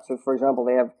products. So, for example,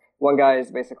 they have one guy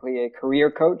is basically a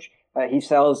career coach. He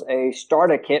sells a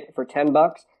starter kit for $10,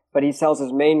 but he sells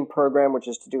his main program, which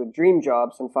is to do with dream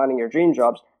jobs and finding your dream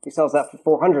jobs. He sells that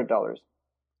for $400.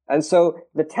 And so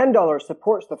the $10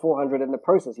 supports the 400 in the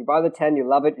process. You buy the 10, you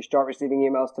love it, you start receiving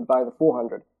emails to buy the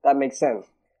 400. That makes sense.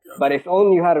 Yeah. But if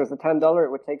only you had it was the $10,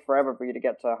 it would take forever for you to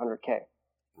get to 100K.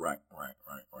 Right.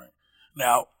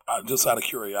 Now, just out of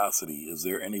curiosity, is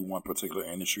there any one particular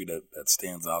industry that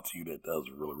stands out to you that does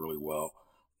really, really well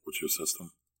with your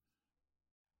system?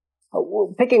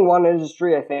 Well, picking one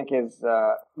industry, I think, is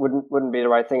wouldn't be the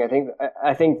right thing.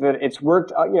 I think that it's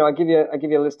worked. I give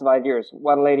you a list of ideas.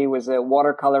 One lady was a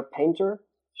watercolor painter.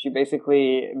 She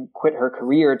basically quit her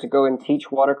career to go and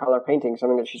teach watercolor painting,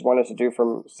 something that she's wanted to do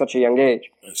from such a young age.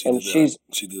 And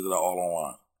she did it all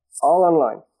online. All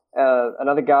online.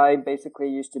 Another guy basically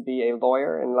used to be a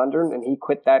lawyer in London, and he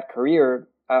quit that career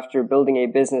after building a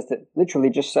business that literally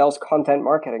just sells content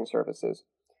marketing services.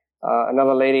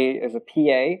 Another lady is a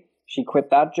PA. She quit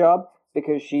that job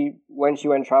because when she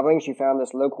went traveling, she found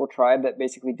this local tribe that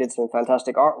basically did some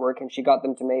fantastic artwork, and she got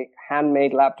them to make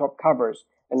handmade laptop covers.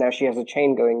 And now she has a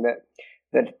chain going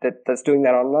that's doing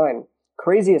that online.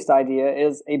 Craziest idea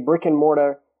is a brick and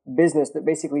mortar business that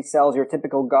basically sells your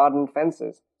typical garden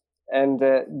fences. And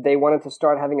they wanted to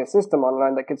start having a system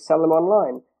online that could sell them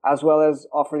online, as well as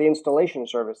offer the installation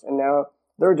service. And now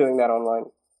they're doing that online.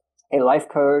 A life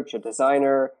coach, a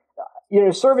designer,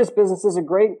 service businesses are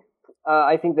great.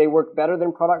 I think they work better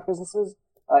than product businesses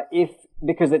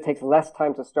because it takes less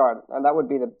time to start. And that would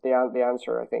be the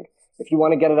answer, I think. If you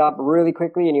want to get it up really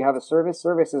quickly and you have a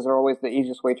services are always the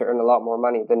easiest way to earn a lot more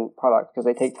money than product because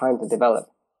they take time to develop.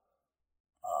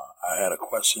 I had a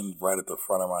question right at the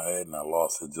front of my head and I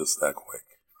lost it just that quick.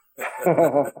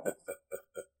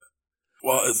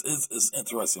 Well, it's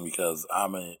interesting because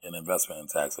I'm an investment and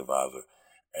tax advisor,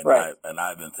 and right.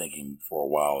 I've been thinking for a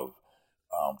while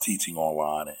of teaching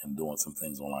online and doing some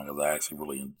things online because I actually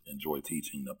really enjoy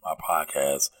teaching. My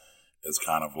podcast is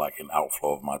kind of like an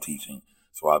outflow of my teaching,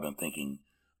 so I've been thinking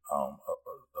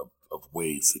of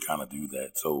ways to kind of do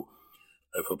that. So,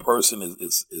 if a person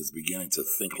is beginning to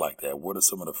think like that, what are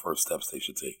some of the first steps they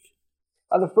should take?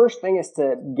 The first thing is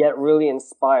to get really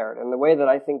inspired. And the way that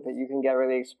I think that you can get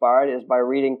really inspired is by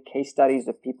reading case studies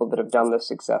of people that have done this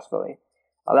successfully.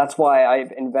 That's why I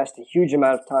invest a huge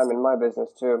amount of time in my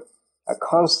business to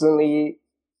constantly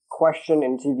question,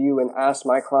 interview, and ask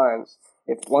my clients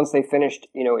if once they finished,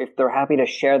 if they're happy to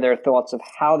share their thoughts of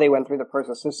how they went through the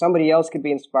process. So somebody else could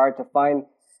be inspired to find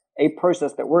a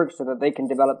process that works so that they can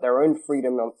develop their own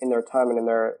freedom in their time and in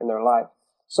their life.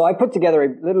 So I put together a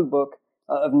little book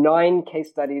of 9 case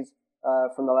studies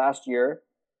from the last year.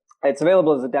 It's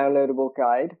available as a downloadable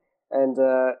guide, and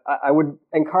I would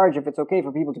encourage, if it's okay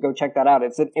for people, to go check that out.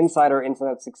 It's at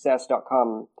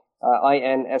insiderinternetsuccess.com,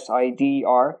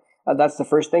 INSIDR. That's the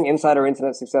first thing,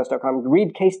 insiderinternetsuccess.com.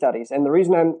 Read case studies, and the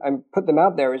reason I'm put them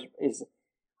out there is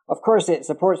of course, it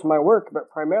supports my work, but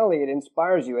primarily it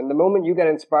inspires you. And the moment you get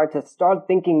inspired to start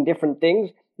thinking different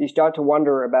things, you start to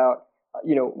wonder about,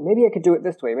 maybe I could do it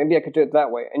this way, maybe I could do it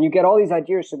that way. And you get all these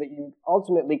ideas so that you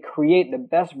ultimately create the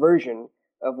best version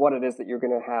of what it is that you're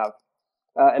going to have.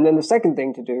 And then the second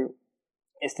thing to do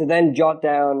is to then jot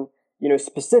down,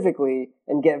 specifically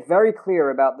and get very clear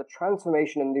about the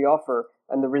transformation in the offer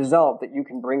and the result that you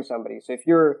can bring somebody. So if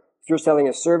you're selling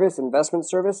a service, investment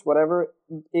service, whatever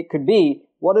it could be,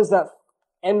 what is that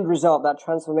end result, that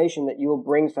transformation that you will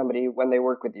bring somebody when they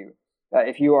work with you?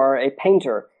 If you are a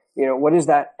painter, what is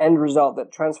that end result,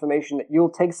 that transformation that you'll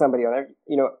take somebody on?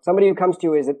 Somebody who comes to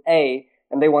you is at A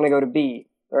and they want to go to B.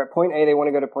 They're at point A, they want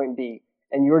to go to point B.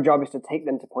 And your job is to take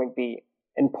them to point B.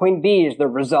 And point B is the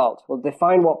result. Well,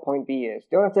 define what point B is.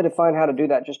 You don't have to define how to do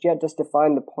that just yet, just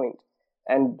define the point.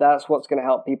 And that's what's going to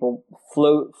help people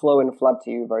flow and flood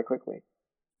to you very quickly.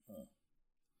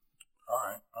 All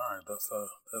right. That's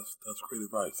great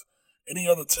advice. Any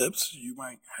other tips you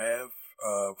might have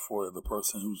for the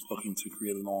person who's looking to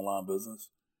create an online business?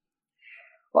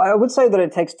 Well, I would say that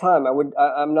it takes time.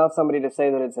 I'm not somebody to say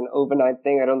that it's an overnight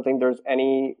thing. I don't think there's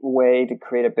any way to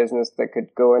create a business that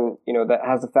could go and, that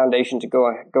has the foundation to go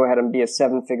ahead and be a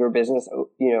 7-figure business,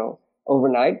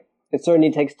 overnight. It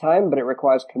certainly takes time, but it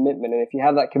requires commitment. And if you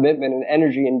have that commitment and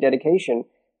energy and dedication,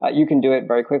 you can do it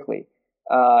very quickly.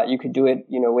 You could do it,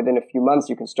 within a few months.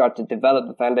 You can start to develop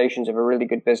the foundations of a really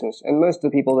good business. And most of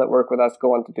the people that work with us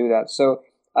go on to do that. So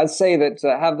I'd say that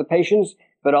have the patience,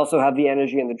 but also have the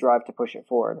energy and the drive to push it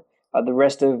forward. The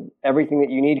rest of everything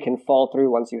that you need can fall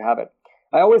through once you have it.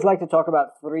 I always like to talk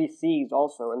about 3 C's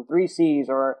also. And 3 C's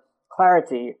are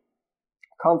clarity,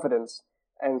 confidence,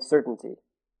 and certainty.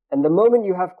 And the moment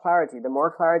you have clarity, the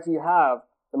more clarity you have,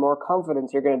 the more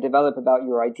confidence you're going to develop about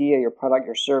your idea, your product,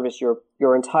 your service,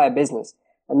 your entire business.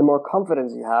 And the more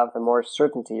confidence you have, the more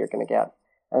certainty you're going to get.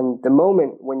 And the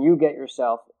moment when you get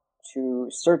yourself to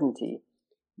certainty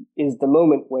is the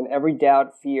moment when every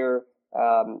doubt, fear,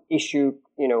 issue,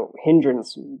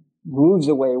 hindrance moves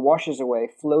away, washes away,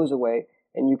 flows away,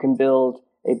 and you can build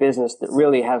a business that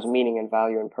really has meaning and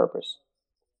value and purpose.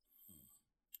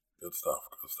 Good stuff.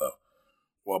 Good stuff.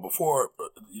 Well, before,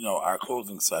 our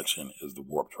closing section is the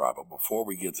warp drive. But before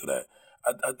we get to that,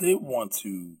 I did want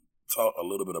to talk a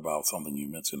little bit about something you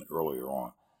mentioned earlier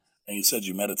on. And you said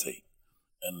you meditate.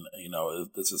 And,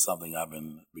 this is something I've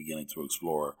been beginning to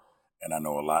explore. And I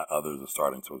know a lot others are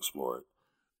starting to explore it.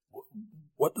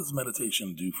 What does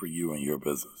meditation do for you and your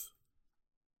business?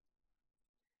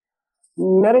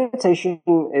 Meditation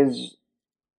is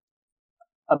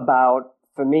about,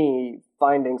 for me,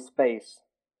 finding space.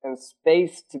 And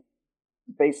space to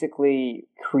basically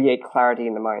create clarity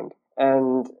in the mind.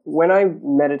 And when I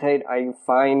meditate, I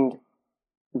find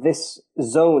this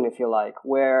zone, if you like,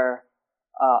 where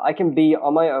I can be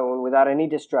on my own without any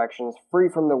distractions, free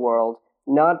from the world,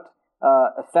 not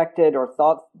affected or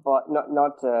thought, but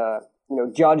not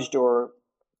judged or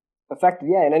affected,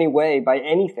 in any way by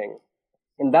anything.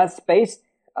 In that space,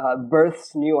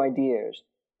 births new ideas.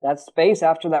 That space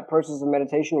after that process of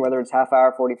meditation, whether it's half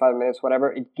hour, 45 minutes,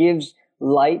 whatever, it gives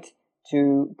light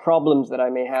to problems that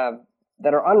I may have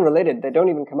that are unrelated. They don't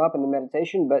even come up in the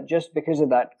meditation, but just because of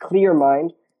that clear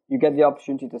mind, you get the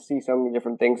opportunity to see so many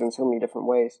different things in so many different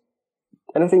ways.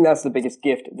 And I think that's the biggest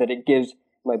gift that it gives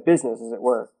my business, as it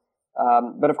were.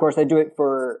 But of course, I do it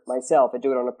for myself. I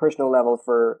do it on a personal level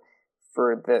for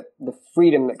the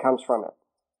freedom that comes from it.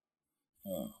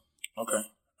 Okay.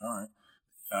 All right.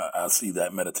 I see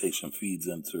that meditation feeds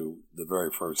into the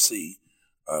very first C,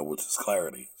 which is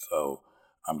clarity. So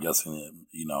I'm guessing,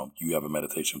 you have a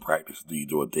meditation practice. Do you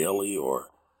do it daily or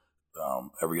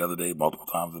every other day, multiple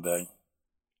times a day?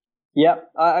 Yeah,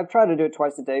 I've tried to do it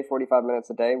twice a day, 45 minutes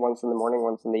a day, once in the morning,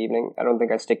 once in the evening. I don't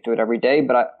think I stick to it every day,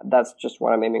 but that's just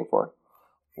what I'm aiming for.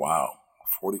 Wow,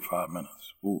 45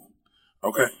 minutes. Ooh.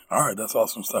 Okay, all right, that's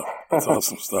awesome stuff. That's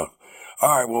awesome stuff.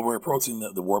 All right, well, we're approaching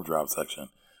the warp drive section.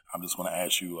 I'm just going to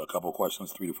ask you a couple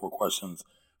questions, 3 to 4 questions.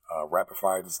 Rapid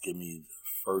fire, just give me the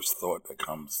first thought that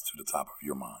comes to the top of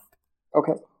your mind.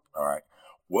 Okay. All right.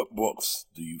 What books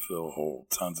do you feel hold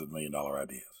tons of $1 million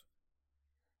ideas?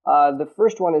 The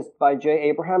first one is by Jay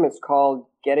Abraham. It's called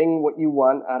Getting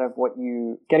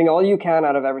all you can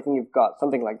out of everything you've got.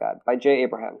 Something like that, by Jay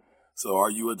Abraham. So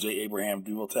are you a Jay Abraham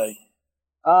devotee?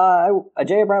 A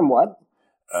Jay Abraham what?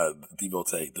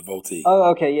 Devotee.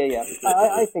 Oh, okay, yeah.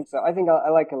 I think so. I think I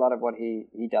like a lot of what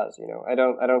he does. I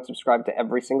don't subscribe to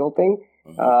every single thing,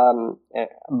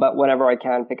 but whenever I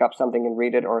can pick up something and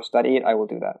read it or study it, I will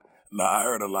do that. No, I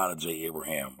heard a lot of Jay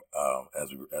Abraham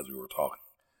as we were talking.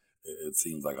 It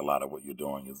seems like a lot of what you're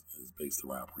doing is based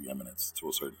around preeminence to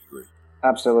a certain degree.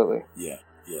 Absolutely. Yeah,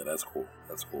 that's cool.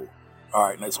 All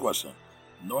right, next question.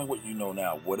 Knowing what you know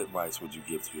now, what advice would you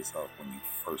give to yourself when you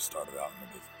first started out in the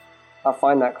business? I'll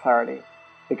find that clarity,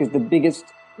 because the biggest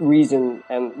reason,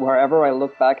 and wherever I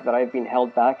look back that I've been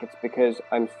held back, it's because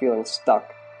I'm feeling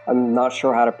stuck. I'm not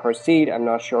sure how to proceed. I'm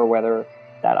not sure whether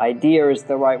that idea is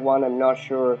the right one. I'm not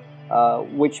sure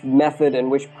which method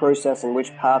and which process and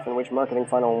which path and which marketing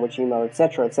funnel and which email,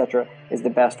 etc., is the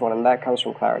best one, and that comes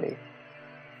from clarity.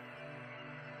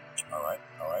 All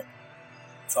right.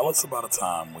 Tell us about a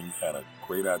time when you had a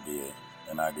great idea,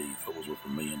 an idea you thought was worth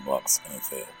 $1 million and it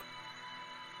failed.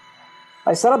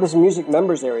 I set up this music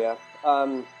members area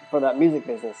for that music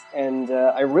business, and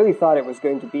I really thought it was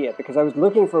going to be it, because I was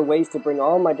looking for ways to bring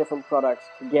all my different products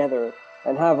together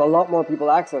and have a lot more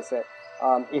people access it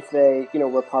if they,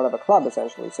 were part of a club,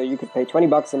 essentially. So you could pay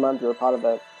 $20 a month, you're part of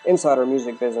the Insider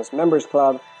Music Business Members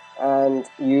Club, and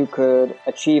you could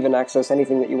achieve and access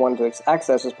anything that you wanted to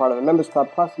access as part of the Members Club,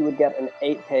 plus you would get an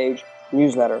 8-page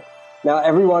newsletter. Now,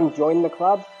 everyone joined the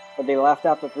club, but they left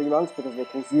after 3 months because they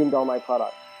consumed all my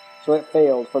product. So it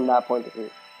failed from that point of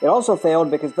view. It also failed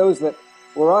because those that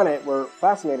were on it were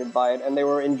fascinated by it, and they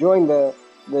were enjoying the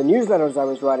newsletters I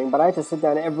was writing, but I had to sit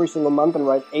down every single month and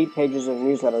write 8 pages of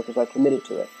newsletter because I committed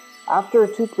to it. After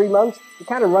 2-3 months, you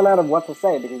kind of run out of what to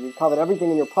say because you've covered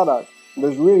everything in your product.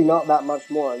 There's really not that much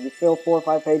more. You fill 4 or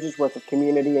 5 pages worth of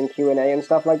community and Q&A and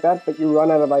stuff like that, but you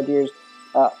run out of ideas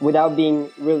without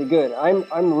being really good.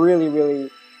 I'm really,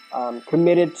 really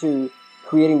committed to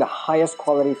creating the highest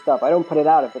quality stuff. I don't put it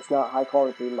out if it's not high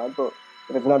quality in my book,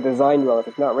 if it's not designed well, if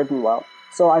it's not written well.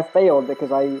 So I failed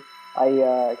because I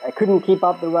couldn't keep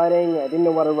up the writing. I didn't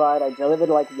know what to write. I delivered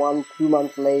like 1-2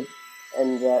 months late.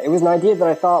 And it was an idea that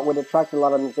I thought would attract a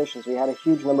lot of musicians. We had a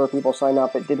huge number of people sign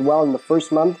up. It did well in the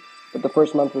first month, but the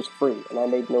first month was free, and I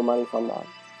made no money from that.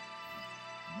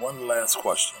 one last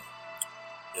question.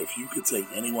 If you could take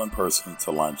any one person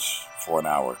to lunch for an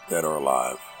hour, dead or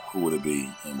alive, who would it be,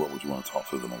 and what would you want to talk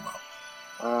to them about?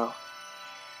 Wow.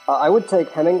 I would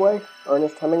take Hemingway,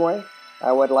 Ernest Hemingway.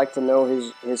 I would like to know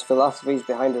his philosophies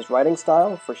behind his writing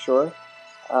style, for sure.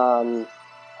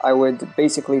 I would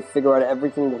basically figure out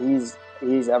everything that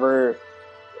he's ever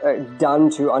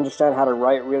done to understand how to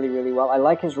write really, really well. I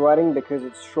like his writing because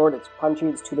it's short, it's punchy,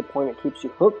 it's to the point, it keeps you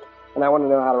hooked, and I want to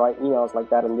know how to write emails like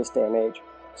that in this day and age.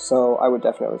 So I would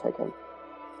definitely take him.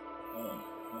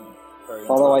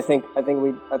 Although I think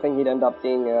he'd end up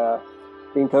being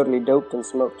totally doped and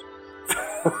smoked.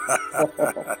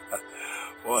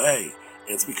 Well, hey,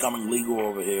 it's becoming legal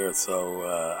over here, so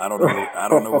I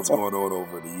don't know what's going on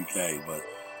over in the UK, but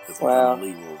it's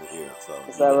becoming legal over here. So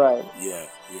is that right? Yeah,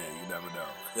 you never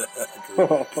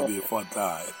know. Could be a fun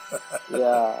time.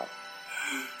 Yeah.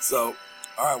 So,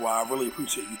 all right. Well, I really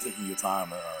appreciate you taking your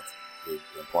time to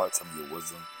impart some of your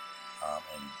wisdom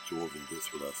and jewels and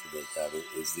gifts with us today, Kavit.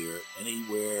 Is there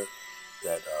anywhere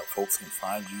that folks can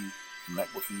find you,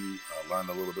 connect with you, learn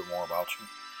a little bit more about you?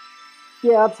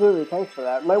 Yeah, absolutely. Thanks for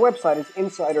that. My website is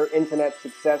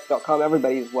insiderinternetsuccess.com.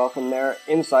 Everybody is welcome there.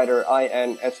 Insider,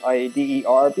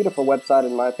 INSIDER. Beautiful website,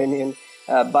 in my opinion.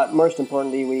 But most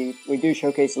importantly, we do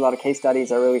showcase a lot of case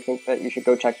studies. I really think that you should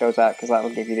go check those out because that will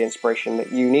give you the inspiration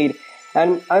that you need.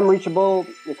 And I'm reachable.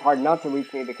 It's hard not to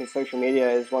reach me because social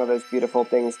media is one of those beautiful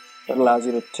things that allows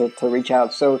you to reach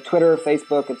out. So Twitter,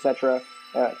 Facebook, etc.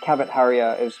 Kavit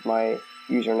Haria is my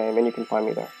username, and you can find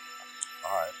me there.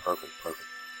 All right, perfect.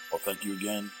 Well, thank you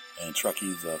again. And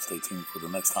Trekkies, stay tuned for the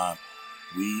next time.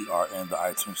 We are in the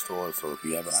iTunes store, so if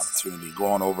you have an opportunity, go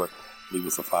on over, leave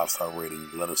us a 5-star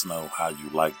rating. Let us know how you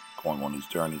like going on these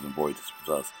journeys and voyages with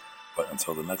us. But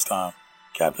until the next time,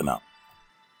 Captain out.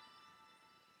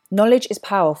 Knowledge is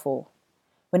powerful.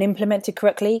 When implemented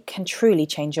correctly, can truly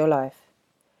change your life.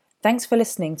 Thanks for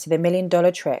listening to the $1 Million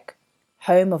Trek,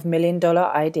 home of $1 million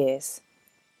ideas.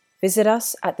 Visit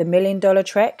us at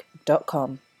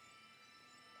themilliondollartrek.com.